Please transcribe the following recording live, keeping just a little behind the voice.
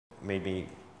made me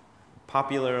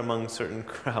popular among a certain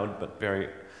crowd, but very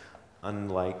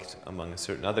unliked among a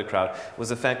certain other crowd, was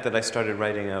the fact that I started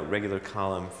writing a regular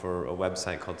column for a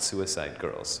website called Suicide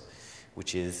Girls,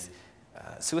 which is,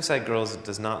 Suicide Girls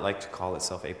does not like to call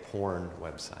itself a porn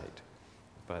website,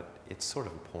 but it's sort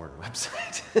of a porn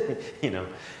website.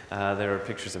 There are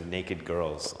pictures of naked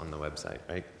girls on the website,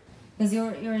 right? Because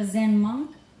you're a Zen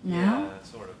monk now. Yeah,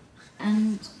 sort of.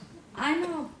 And I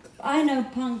know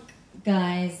punk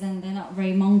guys, and they're not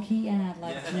very monkey, and I'd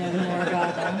like to know more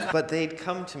about that. But they'd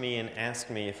come to me and ask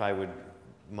me if I would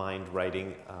mind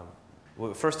writing.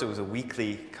 Well, first it was a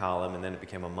weekly column, and then it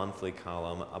became a monthly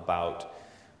column about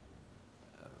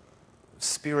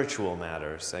spiritual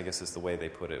matters, I guess is the way they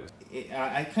put it.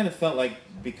 I kind of felt like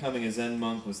becoming a Zen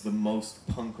monk was the most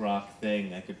punk rock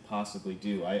thing I could possibly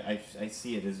do. I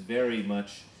see it as very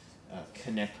much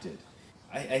connected.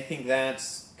 I think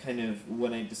that's kind of,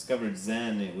 when I discovered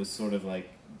Zen, it was sort of like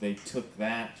they took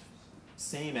that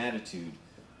same attitude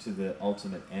to the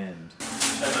ultimate end.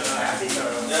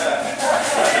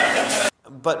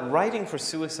 But writing for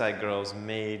Suicide Girls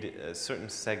made a certain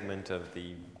segment of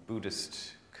the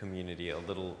Buddhist community a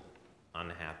little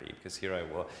unhappy, because here I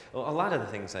was. Well, a lot of the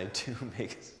things I do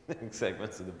make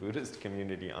segments of the Buddhist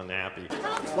community unhappy.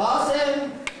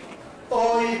 Vasen,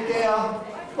 oikea,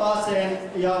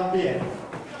 vasen ja bien.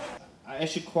 I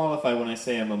should qualify when I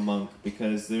say I'm a monk,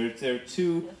 because there are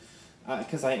two,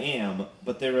 because I am,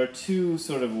 but there are two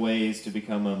sort of ways to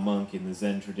become a monk in the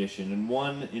Zen tradition, and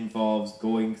one involves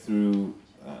going through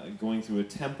a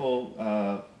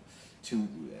temple to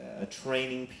a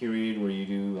training period where you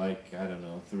do, like, I don't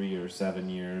know, 3 or 7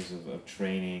 years of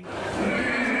training.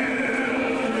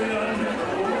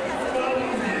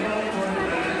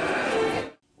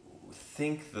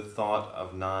 Think the thought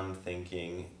of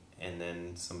non-thinking, and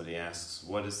then somebody asks,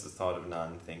 what is the thought of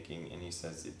non-thinking? And he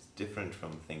says, it's different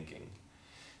from thinking.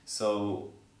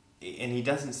 So, and he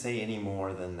doesn't say any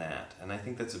more than that. And I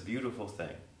think that's a beautiful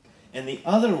thing. And the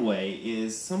other way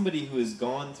is somebody who has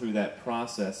gone through that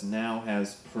process now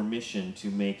has permission to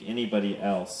make anybody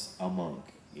else a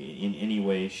monk in any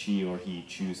way she or he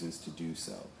chooses to do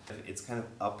so. It's kind of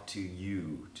up to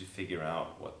you to figure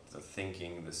out what the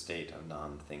state of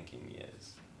non-thinking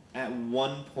is. At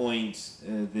one point,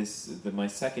 my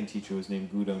second teacher was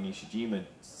named Gudo Nishijima,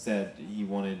 said he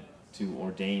wanted to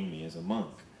ordain me as a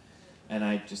monk. And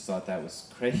I just thought that was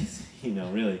crazy,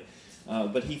 really.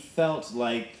 But he felt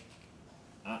like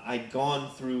I'd gone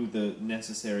through the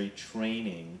necessary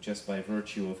training just by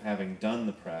virtue of having done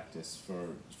the practice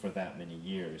for that many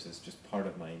years as just part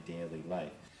of my daily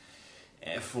life.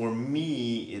 For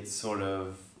me, it's sort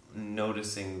of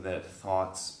noticing that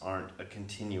thoughts aren't a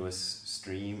continuous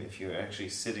stream. If you're actually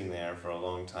sitting there for a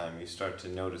long time, you start to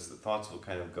notice that thoughts will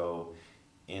kind of go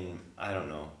in, I don't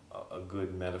know, a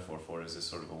good metaphor for it is this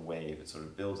sort of a wave. It sort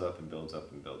of builds up and builds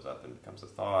up and builds up and becomes a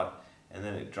thought, and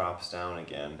then it drops down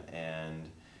again. And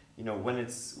when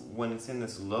it's in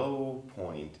this low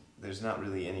point, there's not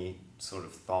really any sort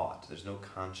of thought. There's no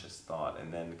conscious thought,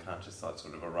 and then the conscious thought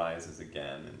sort of arises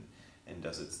again and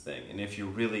does its thing. And if you're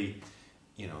really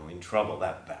in trouble,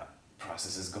 that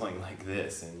process is going like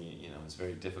this, and it's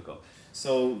very difficult.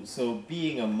 So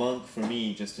being a monk for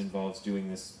me just involves doing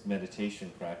this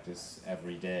meditation practice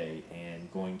every day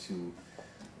and going to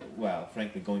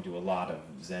a lot of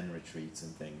Zen retreats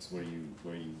and things where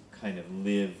you kind of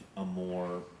live a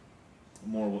more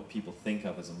what people think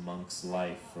of as a monk's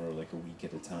life for like a week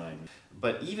at a time.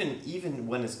 But even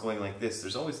when it's going like this,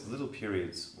 there's always little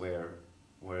periods where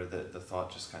the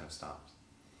thought just kind of stops.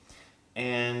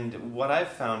 And what I've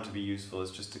found to be useful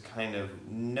is just to kind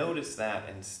of notice that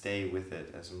and stay with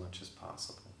it as much as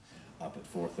possible. Up at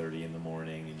 4:30 in the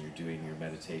morning and you're doing your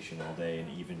meditation all day, and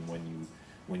even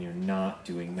when you're not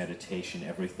doing meditation,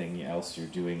 everything else you're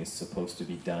doing is supposed to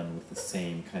be done with the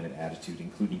same kind of attitude,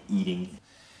 including eating.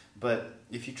 But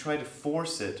if you try to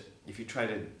force it, if you try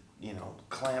to,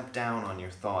 clamp down on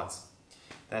your thoughts,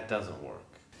 that doesn't work.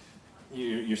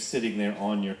 You're sitting there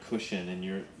on your cushion, and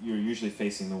you're usually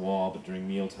facing the wall, but during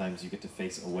meal times you get to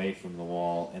face away from the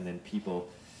wall, and then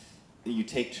you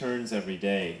take turns every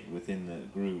day within the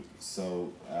group,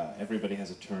 so everybody has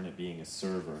a turn at being a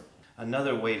server.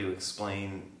 Another way to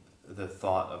explain the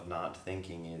thought of not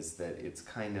thinking is that it's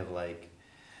kind of like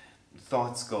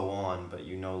thoughts go on, but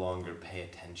you no longer pay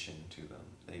attention to them.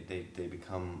 They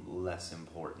become less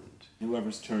important.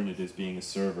 Whoever's turn it is being a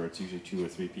server, it's usually 2 or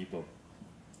 3 people,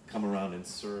 come around and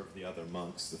serve the other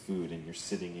monks the food, and you're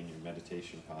sitting in your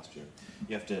meditation posture.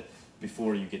 You have to,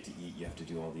 before you get to eat, you have to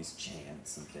do all these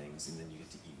chants and things, and then you get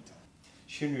to eat.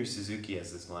 Shunryu Suzuki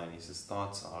has this line. He says,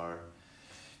 thoughts are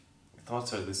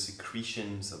the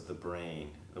secretions of the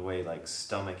brain. The way like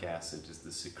stomach acid is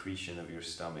the secretion of your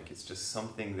stomach. It's just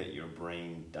something that your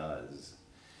brain does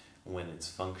when it's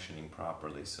functioning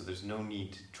properly. So there's no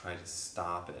need to try to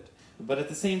stop it. But at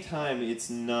the same time, it's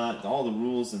not, all the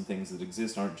rules and things that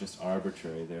exist aren't just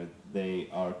arbitrary. They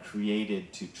are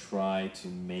created to try to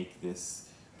make this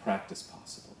practice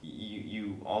possible.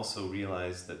 You also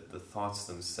realize that the thoughts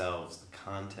themselves, the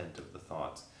content of the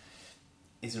thoughts,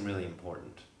 isn't really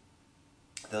important.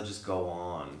 They'll just go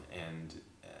on, and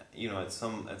at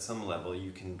some level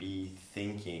you can be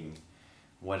thinking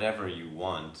whatever you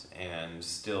want and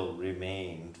still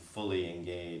remain fully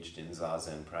engaged in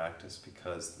Zazen practice,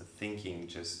 because the thinking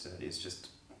is just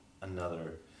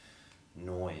another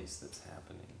noise that's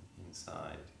happening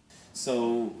inside.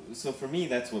 So for me,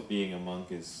 that's what being a monk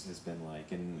has been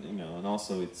like, and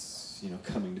also it's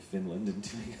coming to Finland and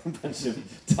doing a bunch of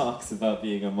talks about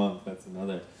being a monk. That's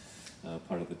another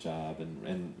part of the job,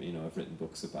 and I've written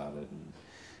books about it. And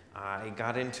I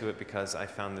got into it because I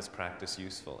found this practice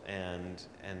useful, and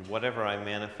whatever I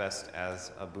manifest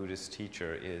as a Buddhist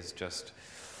teacher is just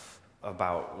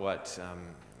about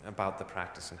about the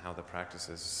practice and how the practice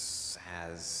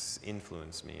has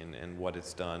influenced me and what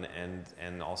it's done,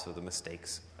 and also the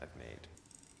mistakes I've made.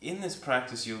 In this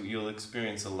practice, you'll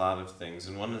experience a lot of things,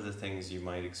 and one of the things you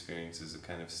might experience is a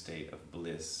kind of state of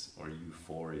bliss or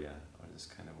euphoria, or this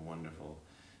kind of wonderful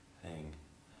thing.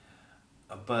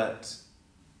 But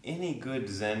any good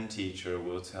Zen teacher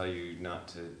will tell you not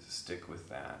to stick with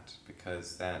that,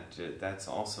 because that's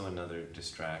also another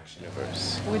distraction.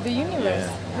 Universe. With the universe,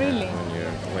 yeah. really.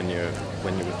 When you're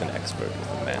with an expert, with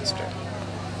a master.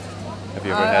 Have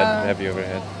you ever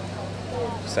had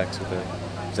sex with a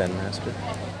Zen master?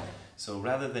 So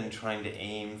rather than trying to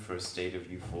aim for a state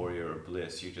of euphoria or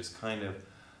bliss, you just kind of,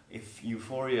 if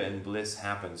euphoria and bliss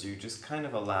happens, you just kind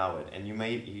of allow it, and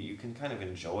you can kind of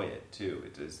enjoy it too.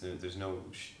 There's no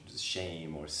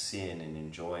shame or sin in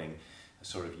enjoying a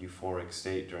sort of euphoric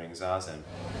state during Zazen.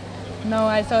 No,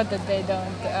 I thought that they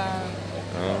don't.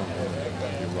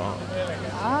 You're wrong.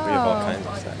 We have all kinds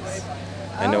of sex.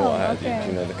 I know. Okay.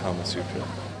 You know the Kama Sutra.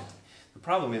 The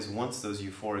problem is, once those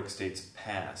euphoric states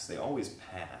pass, they always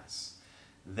pass.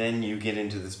 Then you get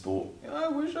into this I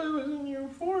wish I was in a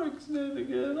euphoric state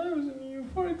again. I was in a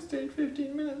euphoric state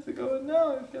 15 minutes ago, and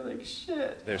now I feel like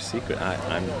shit. They're secret.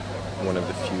 I'm one of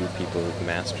the few people who've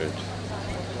mastered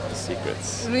the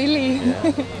secrets. Really?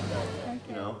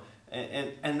 Yeah.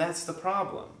 And that's the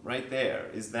problem right there,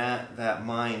 is that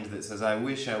mind that says, I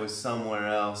wish I was somewhere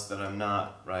else that I'm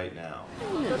not right now.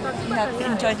 You have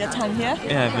enjoyed your time here?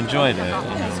 Yeah, I've enjoyed it.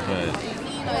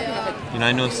 But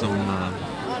I know some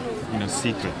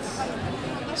secrets,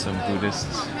 some Buddhist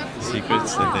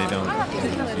secrets that they don't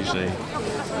usually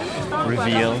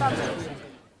reveal.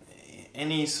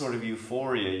 Any sort of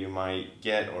euphoria you might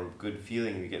get, or good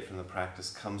feeling you get from the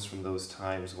practice, comes from those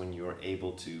times when you're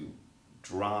able to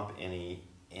drop any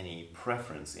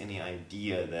preference, any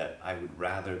idea that I would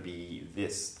rather be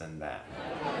this than that.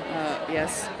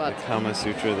 Yes, but The Kama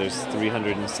Sutra, there's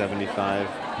 375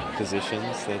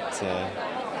 positions that,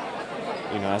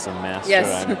 as a master,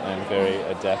 Yes. I'm very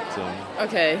adept in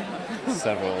okay.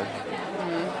 several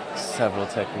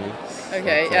techniques.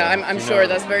 Okay, But, yeah, I'm sure know,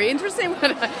 that's very interesting,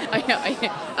 but I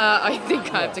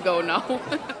think I have to go now.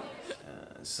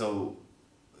 So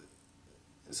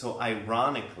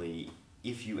ironically,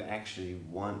 if you actually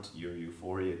want your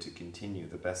euphoria to continue,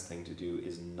 the best thing to do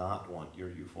is not want your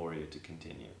euphoria to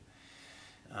continue.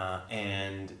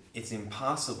 And it's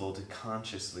impossible to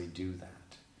consciously do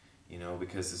that,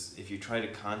 because if you try to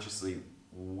consciously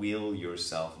will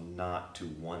yourself not to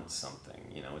want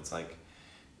something, it's like,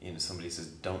 somebody says,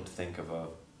 don't think of a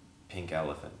pink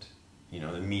elephant.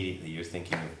 Immediately you're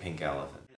thinking of pink elephant.